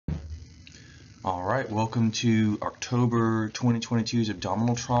All right, welcome to October 2022's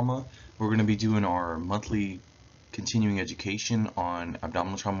abdominal trauma. We're going to be doing our monthly continuing education on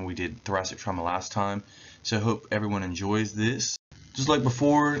abdominal trauma. We did thoracic trauma last time, so I hope everyone enjoys this. Just like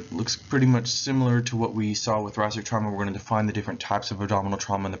before, it looks pretty much similar to what we saw with thoracic trauma. We're going to define the different types of abdominal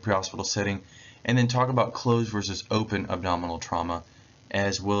trauma in the pre-hospital setting, and then talk about closed versus open abdominal trauma,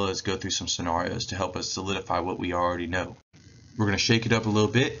 as well as go through some scenarios to help us solidify what we already know. We're going to shake it up a little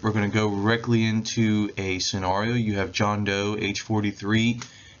bit. We're going to go directly into a scenario. You have John Doe, age 43,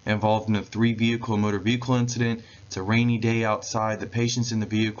 involved in a 3-vehicle motor vehicle incident. It's a rainy day outside. The patient's in the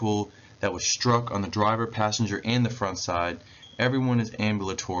vehicle that was struck on the driver, passenger, and the front side. Everyone is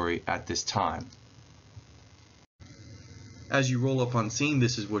ambulatory at this time. As you roll up on scene,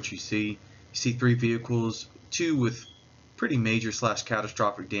 this is what you see. You see 3 vehicles, 2 with pretty major /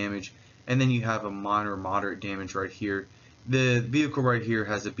 catastrophic damage, and then you have a minor moderate damage right here. The vehicle right here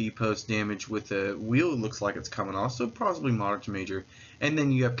has a B-post damage with the wheel. It looks like it's coming off, so possibly moderate to major. And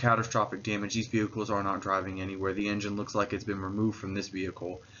then you have catastrophic damage. These vehicles are not driving anywhere. The engine looks like it's been removed from this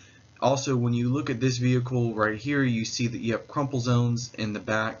vehicle. Also, when you look at this vehicle right here, you see that you have crumple zones in the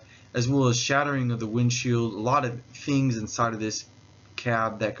back, as well as shattering of the windshield, a lot of things inside of this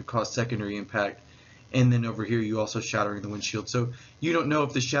cab that could cause secondary impact. And then over here, you also shattering the windshield. So you don't know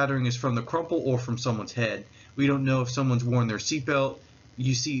if the shattering is from the crumple or from someone's head. We don't know if someone's worn their seatbelt.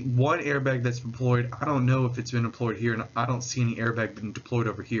 You see one airbag that's deployed. I don't know if it's been deployed here, and I don't see any airbag being deployed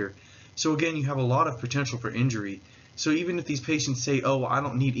over here. So again, you have a lot of potential for injury. So even if these patients say, oh, I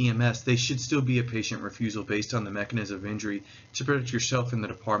don't need EMS, they should still be a patient refusal based on the mechanism of injury to protect yourself in the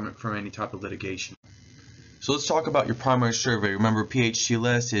department from any type of litigation. So let's talk about your primary survey. Remember,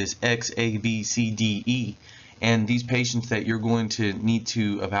 PHCLS is X, A, B, C, D, E. And these patients that you're going to need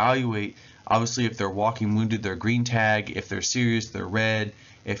to evaluate, obviously if they're walking wounded, they're green tag. If they're serious, they're red.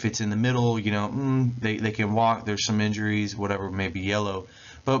 If it's in the middle, you know, they can walk, there's some injuries, whatever, maybe yellow.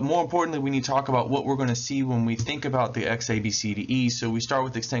 But more importantly, we need to talk about what we're going to see when we think about the X, A, B, C, D, E. So we start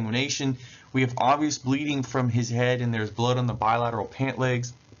with exsanguination. We have obvious bleeding from his head, and there's blood on the bilateral pant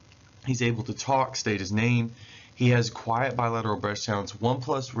legs. He's able to talk, state his name. He has quiet bilateral breath sounds,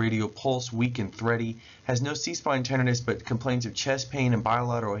 1+ radial pulse, weak and thready, has no C-spine tenderness but complains of chest pain and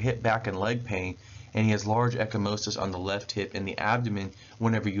bilateral hip, back, and leg pain, and he has large ecchymosis on the left hip and the abdomen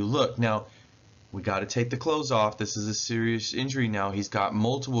whenever you look. Now, we got to take the clothes off. This is a serious injury now. He's got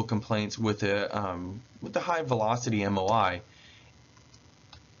multiple complaints with the high velocity MOI.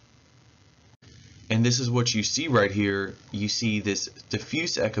 And this is what you see right here. You see this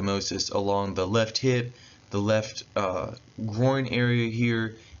diffuse ecchymosis along the left hip, the left groin area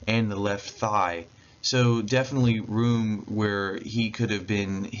here, and the left thigh. So definitely room where he could have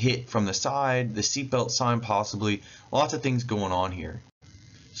been hit from the side, the seatbelt sign possibly, lots of things going on here.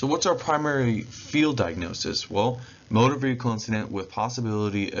 So what's our primary field diagnosis? Well, motor vehicle incident with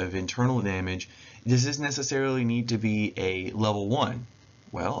possibility of internal damage. Does this necessarily need to be a level 1?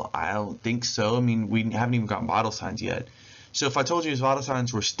 Well, I don't think so. I mean, we haven't even gotten vital signs yet. So if I told you his vital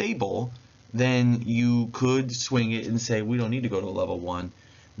signs were stable, then you could swing it and say we don't need to go to level 1.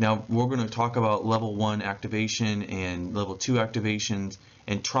 Now we're going to talk about level 1 activation and level 2 activations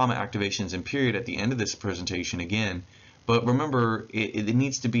and trauma activations and period at the end of this presentation again. But remember, it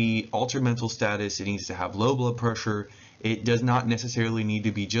needs to be altered mental status. It needs to have low blood pressure. It does not necessarily need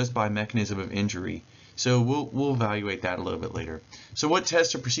to be just by mechanism of injury. So we'll evaluate that a little bit later. So what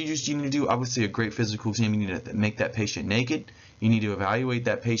tests or procedures do you need to do? Obviously a great physical exam. You need to make that patient naked. You need to evaluate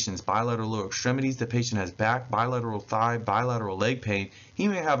that patient's bilateral lower extremities. The patient has back, bilateral thigh, bilateral leg pain. He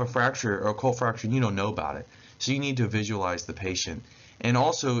may have a fracture or a cold fracture and you don't know about it. So you need to visualize the patient. And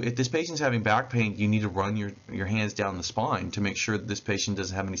also, if this patient's having back pain, you need to run your hands down the spine to make sure that this patient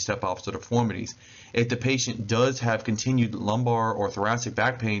doesn't have any step-offs or deformities. If the patient does have continued lumbar or thoracic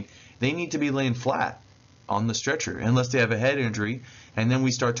back pain, they need to be laying flat on the stretcher unless they have a head injury, and then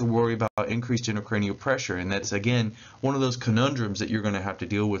we start to worry about increased intracranial pressure, and that's again one of those conundrums that you're going to have to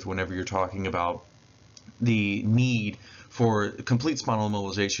deal with whenever you're talking about the need for complete spinal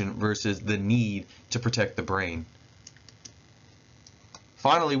immobilization versus the need to protect the brain.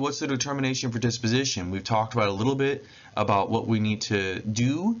 Finally, what's the determination for disposition? We've talked about a little bit about what we need to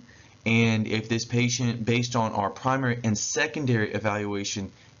do, and if this patient, based on our primary and secondary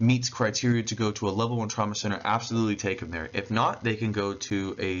evaluation, meets criteria to go to a level 1 trauma center, absolutely take them there. If not, they can go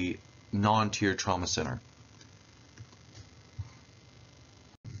to a non-tier trauma center.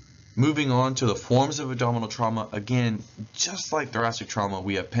 Moving on to the forms of abdominal trauma, again, just like thoracic trauma,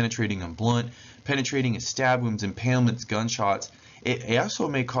 we have penetrating and blunt. Penetrating is stab wounds, impalements, gunshots. It also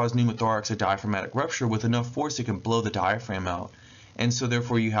may cause pneumothorax or diaphragmatic rupture with enough force it can blow the diaphragm out. and so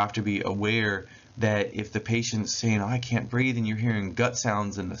therefore you have to be aware that if the patient's saying, oh, I can't breathe, and you're hearing gut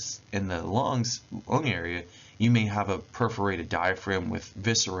sounds in the lung area, you may have a perforated diaphragm with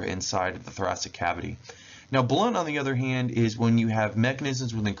viscera inside of the thoracic cavity. Now, blunt, on the other hand, is when you have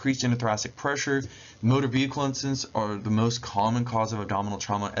mechanisms with increased intrathoracic pressure. Motor vehicle incidents are the most common cause of abdominal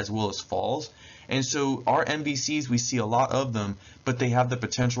trauma, as well as falls. And so our MVCs, we see a lot of them, but they have the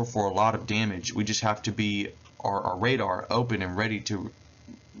potential for a lot of damage. We just have to be our radar open and ready to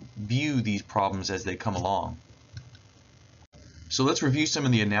view these problems as they come along. So let's review some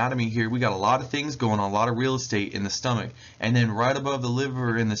of the anatomy here. We got a lot of things going on, a lot of real estate in the stomach. And then right above the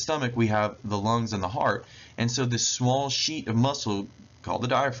liver in the stomach, we have the lungs and the heart. And so this small sheet of muscle called the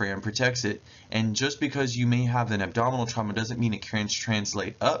diaphragm protects it. And just because you may have an abdominal trauma doesn't mean it can't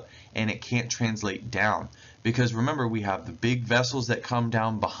translate up and it can't translate down. Because remember, we have the big vessels that come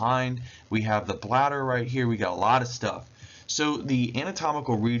down behind. We have the bladder right here. We got a lot of stuff. So the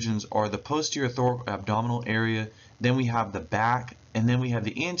anatomical regions are the posterior thoracoabdominal area, then we have the back, and then we have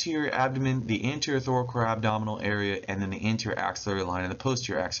the anterior abdomen, the anterior thoracoabdominal area, and then the anterior axillary line and the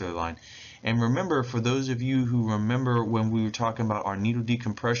posterior axillary line. And remember, for those of you who remember when we were talking about our needle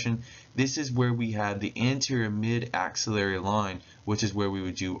decompression, this is where we have the anterior mid-axillary line, which is where we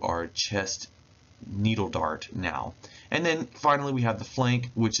would do our chest needle dart now. And then finally we have the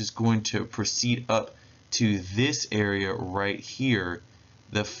flank, which is going to proceed up to this area right here,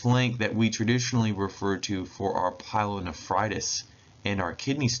 the flank that we traditionally refer to for our pyelonephritis and our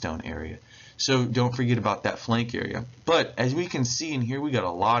kidney stone area. So don't forget about that flank area. But as we can see in here, we got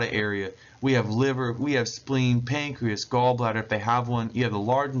a lot of area. We have liver, we have spleen, pancreas, gallbladder if they have one. You have the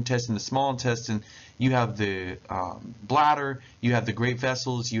large intestine, the small intestine. You have the bladder. You have the great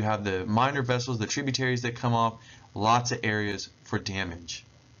vessels. You have the minor vessels, the tributaries that come off. Lots of areas for damage.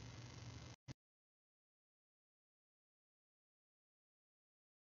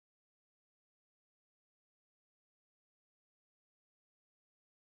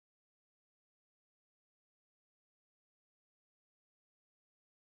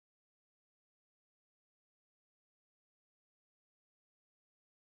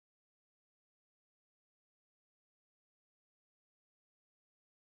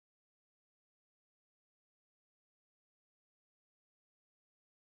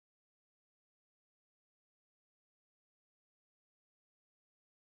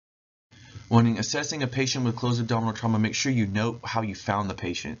 When assessing a patient with closed abdominal trauma, make sure you note how you found the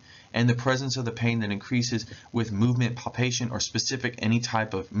patient and the presence of the pain that increases with movement, palpation, or specific any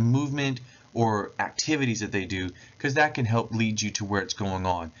type of movement or activities that they do, because that can help lead you to where it's going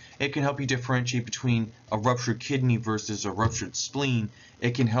on. It can help you differentiate between a ruptured kidney versus a ruptured spleen.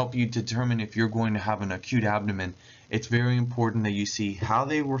 It can help you determine if you're going to have an acute abdomen. It's very important that you see how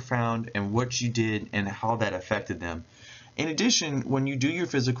they were found and what you did and how that affected them. In addition, when you do your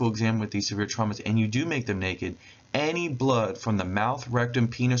physical exam with these severe traumas and you do make them naked, any blood from the mouth, rectum,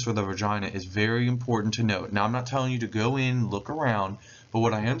 penis, or the vagina is very important to note. Now, I'm not telling you to go in, look around, but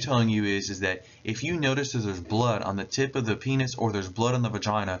what I am telling you is that if you notice that there's blood on the tip of the penis or there's blood on the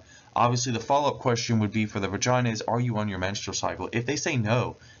vagina, obviously the follow-up question would be for the vagina is, are you on your menstrual cycle? If they say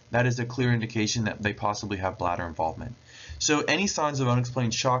no, that is a clear indication that they possibly have bladder involvement. So any signs of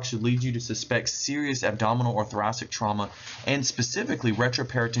unexplained shock should lead you to suspect serious abdominal or thoracic trauma, and specifically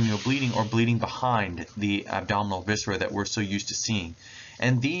retroperitoneal bleeding or bleeding behind the abdominal viscera that we're so used to seeing.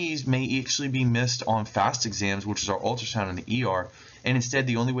 And these may actually be missed on fast exams, which is our ultrasound in the ER, and instead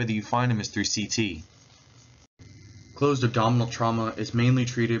the only way that you find them is through CT. Closed abdominal trauma is mainly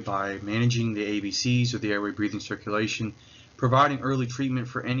treated by managing the ABCs, or the airway, breathing, circulation, providing early treatment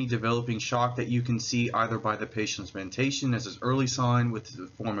for any developing shock that you can see either by the patient's mentation as an early sign with the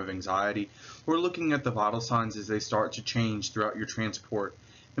form of anxiety, or looking at the vital signs as they start to change throughout your transport,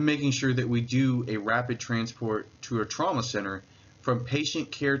 and making sure that we do a rapid transport to a trauma center. From patient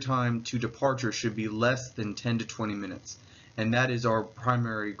care time to departure should be less than 10 to 20 minutes, and that is our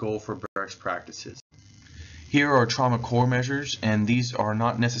primary goal for barracks practices. Here are trauma core measures, and these are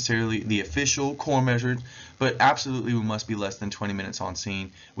not necessarily the official core measures, but absolutely we must be less than 20 minutes on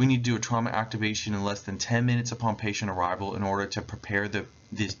scene. We need to do a trauma activation in less than 10 minutes upon patient arrival in order to prepare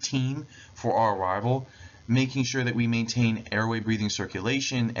this team for our arrival, making sure that we maintain airway, breathing,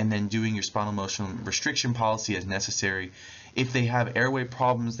 circulation, and then doing your spinal motion restriction policy as necessary. If they have airway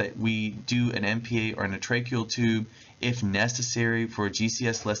problems, that we do an MPA or an tracheal tube if necessary for a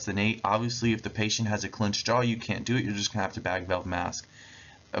GCS less than 8. Obviously, if the patient has a clenched jaw, you can't do it. You're just going to have to bag valve mask.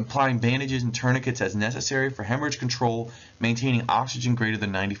 Applying bandages and tourniquets as necessary for hemorrhage control, maintaining oxygen greater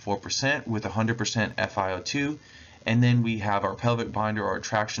than 94% with 100% FiO2, And then we have our pelvic binder or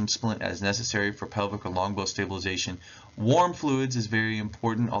traction splint as necessary for pelvic or longbow stabilization. Warm fluids is very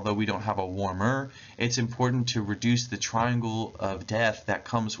important, although we don't have a warmer. It's important to reduce the triangle of death that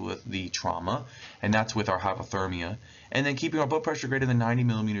comes with the trauma, and that's with our hypothermia. And then keeping our blood pressure greater than 90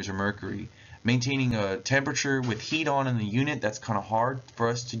 millimeters of mercury. Maintaining a temperature with heat on in the unit, that's kind of hard for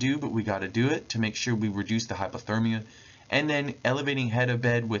us to do, but we got to do it to make sure we reduce the hypothermia. And then elevating head of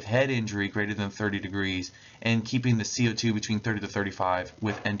bed with head injury greater than 30 degrees and keeping the CO2 between 30 to 35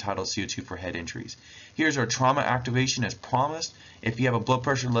 with end-tidal CO2 for head injuries. Here's our trauma activation as promised. If you have a blood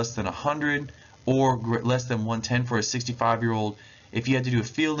pressure less than 100 or less than 110 for a 65-year-old, if you had to do a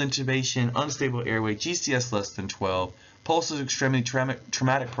field intubation, unstable airway, GCS less than 12, pulses, extremity,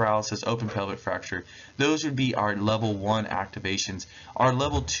 traumatic paralysis, open pelvic fracture, those would be our level 1 activations. Our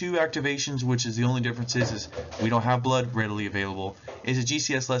level 2 activations, which is the only difference is we don't have blood readily available, is a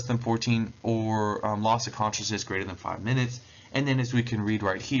GCS less than 14 or loss of consciousness greater than 5 minutes. And then as we can read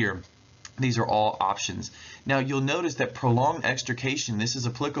right here, these are all options. Now you'll notice that prolonged extrication, this is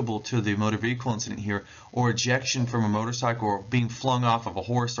applicable to the motor vehicle incident here, or ejection from a motorcycle or being flung off of a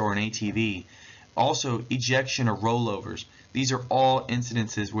horse or an ATV. Also, ejection or rollovers. These are all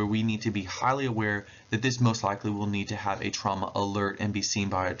incidences where we need to be highly aware that this most likely will need to have a trauma alert and be seen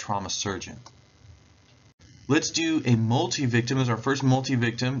by a trauma surgeon. Let's do a multi-victim as our first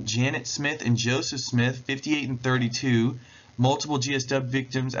multi-victim. Janet Smith and Joseph Smith, 58 and 32. Multiple GSW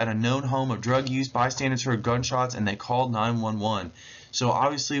victims at a known home of drug use. Bystanders heard gunshots and they called 911. So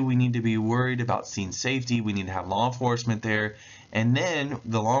obviously we need to be worried about scene safety. We need to have law enforcement there. And then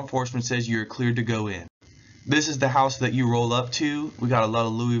the law enforcement says you're cleared to go in. This is the house that you roll up to. We got a lot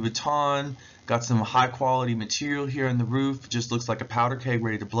of Louis Vuitton, got some high quality material here on the roof. Just looks like a powder keg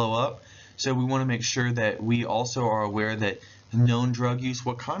ready to blow up. So we want to make sure that we also are aware that known drug use,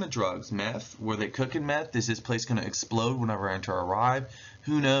 what kind of drugs? Meth? Were they cooking meth? Is this place going to explode whenever I enter or arrive?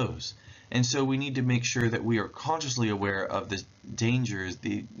 Who knows? And so we need to make sure that we are consciously aware of the dangers,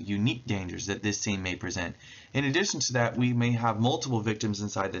 the unique dangers that this scene may present. In addition to that, we may have multiple victims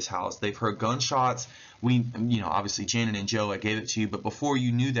inside this house. They've heard gunshots. Obviously Janet and Joe, I gave it to you, but before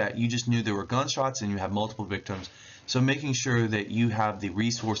you knew that, you just knew there were gunshots and you have multiple victims. So making sure that you have the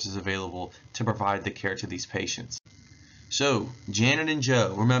resources available to provide the care to these patients. So, Janet and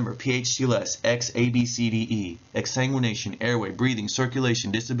Joe, remember, PHTLS, X, A, B, C, D, E, exsanguination, airway, breathing,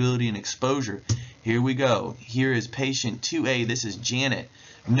 circulation, disability, and exposure. Here we go. Here is patient 2A. This is Janet.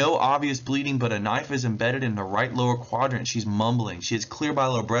 No obvious bleeding, but a knife is embedded in the right lower quadrant. She's mumbling. She has clear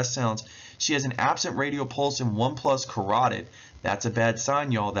bilateral breath sounds. She has an absent radial pulse and 1+ carotid. That's a bad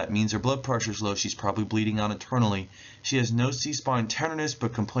sign, y'all. That means her blood pressure is low. She's probably bleeding out internally. She has no C-spine tenderness,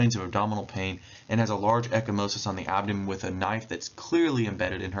 but complains of abdominal pain and has a large ecchymosis on the abdomen with a knife that's clearly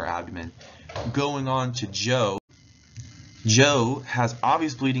embedded in her abdomen. Going on to Joe. Joe has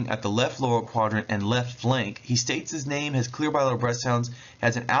obvious bleeding at the left lower quadrant and left flank. He states his name, has clear bilateral breath sounds,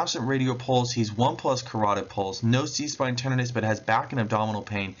 has an absent radial pulse. He's 1+ carotid pulse, no C-spine tenderness, but has back and abdominal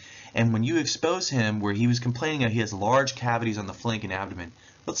pain. And when you expose him, where he was complaining that he has large cavities on the flank and abdomen,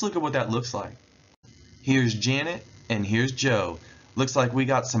 let's look at what that looks like. Here's Janet and here's Joe. Looks like we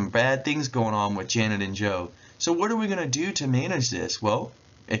got some bad things going on with Janet and Joe. So what are we going to do to manage this? Well,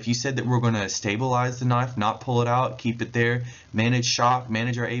 if you said that we're going to stabilize the knife, not pull it out, keep it there, manage shock,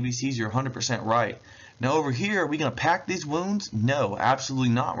 manage our ABCs, you're 100% right. Now over here, are we going to pack these wounds? No, absolutely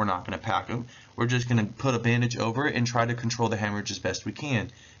not. We're not going to pack them. We're just going to put a bandage over it and try to control the hemorrhage as best we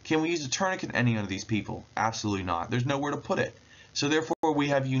can. Can we use a tourniquet on any of these people? Absolutely not. There's nowhere to put it. So therefore, we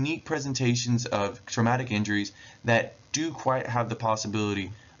have unique presentations of traumatic injuries that do quite have the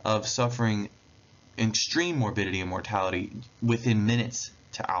possibility of suffering extreme morbidity and mortality within minutes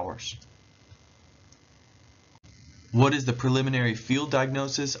to hours. What is the preliminary field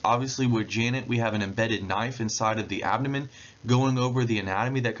diagnosis? Obviously with Janet, we have an embedded knife inside of the abdomen going over the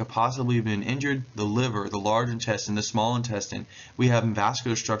anatomy that could possibly have been injured, the liver, the large intestine, the small intestine. We have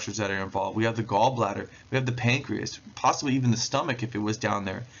vascular structures that are involved. We have the gallbladder. We have the pancreas, possibly even the stomach if it was down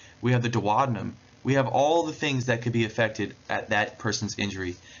there. We have the duodenum. We have all the things that could be affected at that person's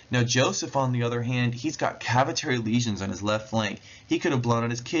injury. Now Joseph, on the other hand, he's got cavitary lesions on his left flank. He could have blown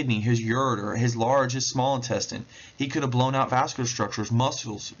out his kidney, his ureter, his small intestine. He could have blown out vascular structures,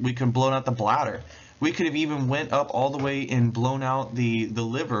 muscles. We could have blown out the bladder. We could have even went up all the way and blown out the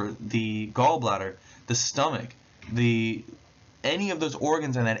liver, the gallbladder, the stomach, any of those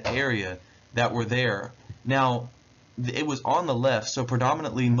organs in that area that were there. Now, it was on the left, so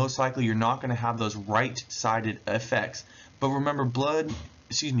predominantly, most likely, you're not going to have those right-sided effects. But remember,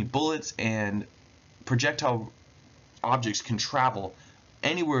 bullets and projectile objects can travel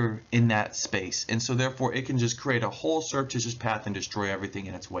anywhere in that space, and so therefore it can just create a whole surreptitious path and destroy everything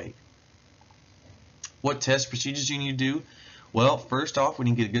in its wake. What test procedures do you need to do? Well, first off, we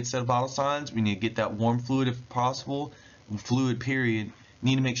need to get a good set of vital signs. We need to get that warm fluid if possible, fluid period.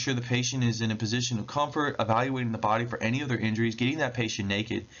 Need to make sure the patient is in a position of comfort, evaluating the body for any other injuries, getting that patient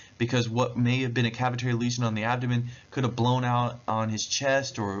naked, because what may have been a cavitary lesion on the abdomen could have blown out on his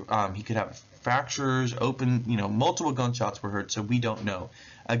chest, or he could have fractures, open, multiple gunshots were heard, so we don't know.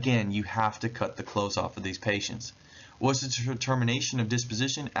 Again, you have to cut the clothes off of these patients. What's the determination of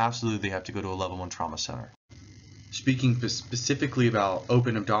disposition? Absolutely, they have to go to a level 1 trauma center. Speaking specifically about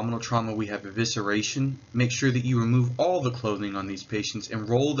open abdominal trauma, we have evisceration. Make sure that you remove all the clothing on these patients and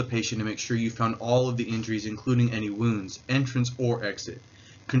roll the patient to make sure you found all of the injuries, including any wounds, entrance or exit.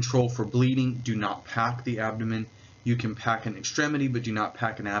 Control for bleeding. Do not pack the abdomen. You can pack an extremity, but do not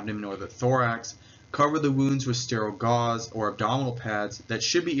pack an abdomen or the thorax. Cover the wounds with sterile gauze or abdominal pads that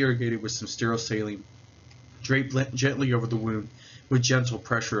should be irrigated with some sterile saline. Drape gently over the wound with gentle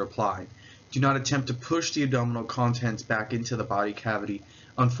pressure applied. Do not attempt to push the abdominal contents back into the body cavity.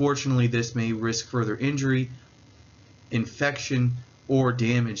 Unfortunately, this may risk further injury, infection, or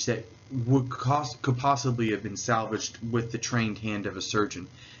damage that could possibly have been salvaged with the trained hand of a surgeon.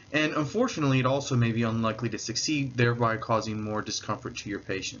 And unfortunately, it also may be unlikely to succeed, thereby causing more discomfort to your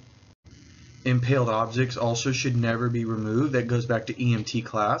patient. Impaled objects also should never be removed. That goes back to EMT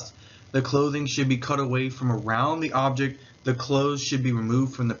class. The clothing should be cut away from around the object. The clothes should be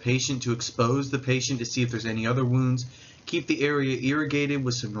removed from the patient to expose the patient to see if there's any other wounds. Keep the area irrigated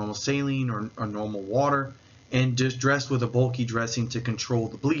with some normal saline or normal water, and just dress with a bulky dressing to control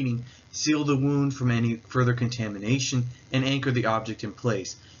the bleeding. Seal the wound from any further contamination and anchor the object in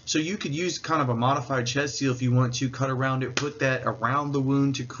place. So you could use kind of a modified chest seal if you want to, cut around it, put that around the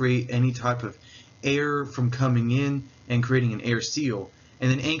wound to create any type of air from coming in and creating an air seal,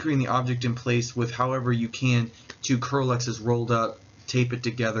 and then anchoring the object in place with however you can to Curlexes rolled up, tape it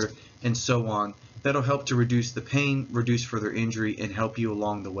together, and so on. That'll help to reduce the pain, reduce further injury, and help you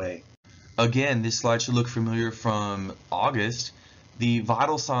along the way. Again, this slide should look familiar from August. The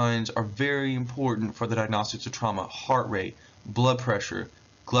vital signs are very important for the diagnostics of trauma: heart rate, blood pressure,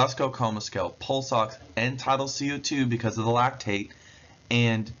 Glasgow Coma Scale, pulse ox, end-tidal CO2 because of the lactate,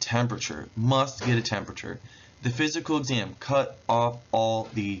 and temperature. Must get a temperature. The physical exam: cut off all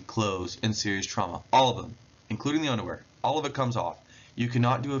the clothes in serious trauma, all of them, including the underwear. All of it comes off. You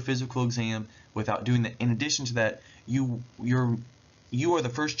cannot do a physical exam without doing that. In addition to that, you are the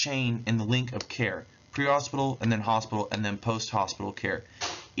first chain in the link of care: pre-hospital, and then hospital, and then post-hospital care.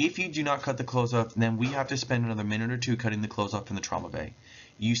 If you do not cut the clothes off, then we have to spend another minute or two cutting the clothes off in the trauma bay.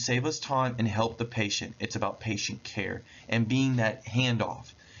 You save us time and help the patient. It's about patient care and being that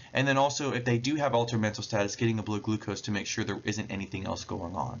handoff. And then also, if they do have altered mental status, getting a blood glucose to make sure there isn't anything else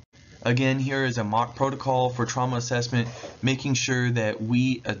going on. Again, here is a mock protocol for trauma assessment, making sure that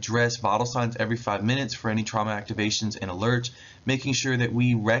we address vital signs every 5 minutes for any trauma activations and alerts, making sure that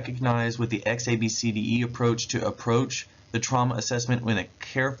we recognize with the XABCDE approach to approach the trauma assessment in a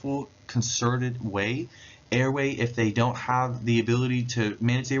careful, concerted way. Airway, if they don't have the ability to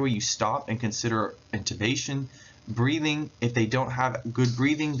manage the airway, you stop and consider intubation. Breathing, if they don't have good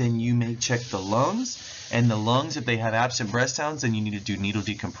breathing, then you may check the lungs. And the lungs, if they have absent breath sounds, then you need to do needle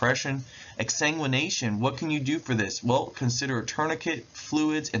decompression. Exsanguination, what can you do for this? Well, consider a tourniquet,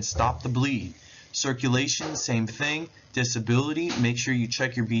 fluids, and stop the bleed. Circulation, same thing. Disability, make sure you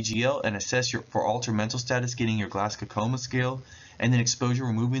check your BGL and assess for altered mental status, getting your Glasgow Coma Scale. And then exposure,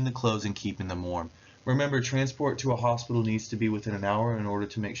 removing the clothes and keeping them warm. Remember, transport to a hospital needs to be within an hour in order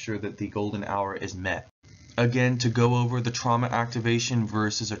to make sure that the golden hour is met. Again, to go over the trauma activation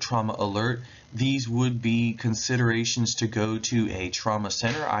versus a trauma alert, these would be considerations to go to a trauma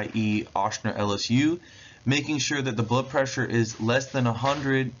center, i.e. Ochsner LSU, making sure that the blood pressure is less than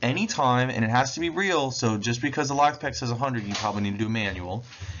 100 anytime, and it has to be real, so just because the LifePEC says 100, you probably need to do a manual.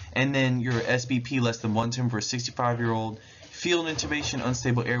 And then your SBP less than 110 for a 65-year-old. Field intubation,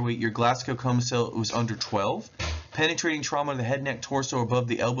 unstable airway, your Glasgow Coma Scale was under 12. Penetrating trauma to the head, neck, torso, above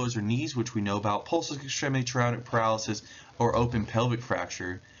the elbows or knees, which we know about. Pulseless extremity traumatic paralysis or open pelvic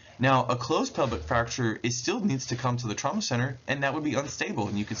fracture. Now, a closed pelvic fracture, it still needs to come to the trauma center, and that would be unstable,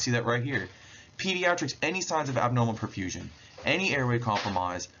 and you can see that right here. Pediatrics, any signs of abnormal perfusion, any airway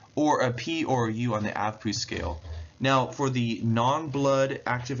compromise, or a P or a U on the AVPU scale. Now, for the non-blood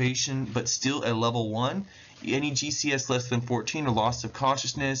activation, but still a level 1, any GCS less than 14 or loss of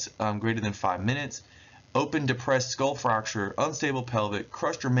consciousness greater than 5 minutes, open depressed skull fracture, unstable pelvic,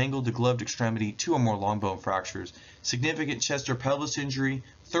 crushed or mangled degloved extremity, 2 or more long bone fractures, significant chest or pelvis injury,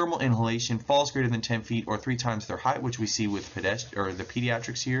 thermal inhalation, falls greater than 10 feet or 3 times their height, which we see with the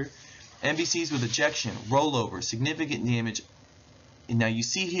pediatrics here, MVCs with ejection, rollover, significant damage. And now you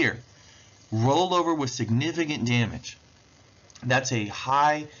see here, rollover with significant damage. That's a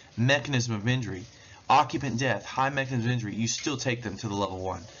high mechanism of injury. Occupant death, high mechanism of injury, you still take them to the level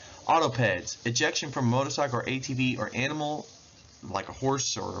 1. Autopeds, ejection from a motorcycle or ATV or animal like a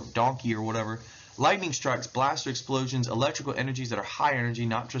horse or a donkey or whatever. Lightning strikes, blast or explosions, electrical energies that are high energy,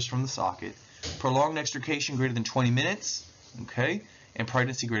 not just from the socket. Prolonged extrication greater than 20 minutes, okay, and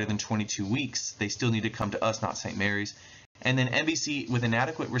pregnancy greater than 22 weeks. They still need to come to us, not St. Mary's. And then MVC with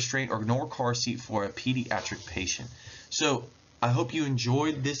inadequate restraint or nor car seat for a pediatric patient. So I hope you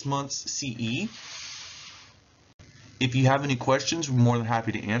enjoyed this month's CE. If you have any questions, we're more than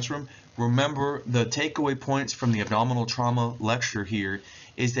happy to answer them. Remember, the takeaway points from the abdominal trauma lecture here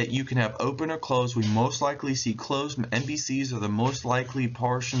is that you can have open or closed. We most likely see closed. MVCs are the most likely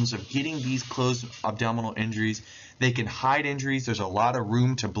portions of getting these closed abdominal injuries. They can hide injuries. There's a lot of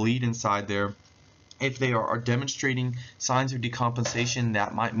room to bleed inside there. If they are demonstrating signs of decompensation,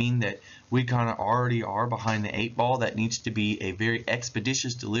 that might mean that we kind of already are behind the 8 ball. That needs to be a very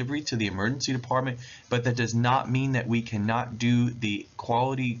expeditious delivery to the emergency department, but that does not mean that we cannot do the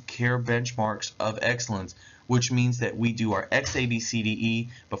quality care benchmarks of excellence, which means that we do our XABCDE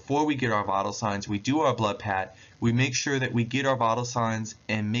before we get our vital signs. We do our blood pat. We make sure that we get our vital signs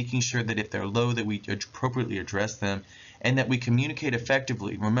and making sure that if they're low that we appropriately address them, and that we communicate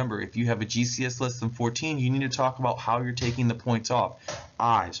effectively. Remember, if you have a GCS less than 14, you need to talk about how you're taking the points off.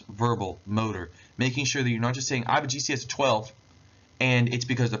 Eyes, verbal, motor. Making sure that you're not just saying, I have a GCS of 12, and it's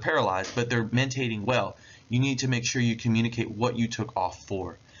because they're paralyzed, but they're mentating well. You need to make sure you communicate what you took off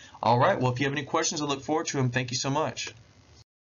for. All right, well, if you have any questions, I look forward to them. Thank you so much.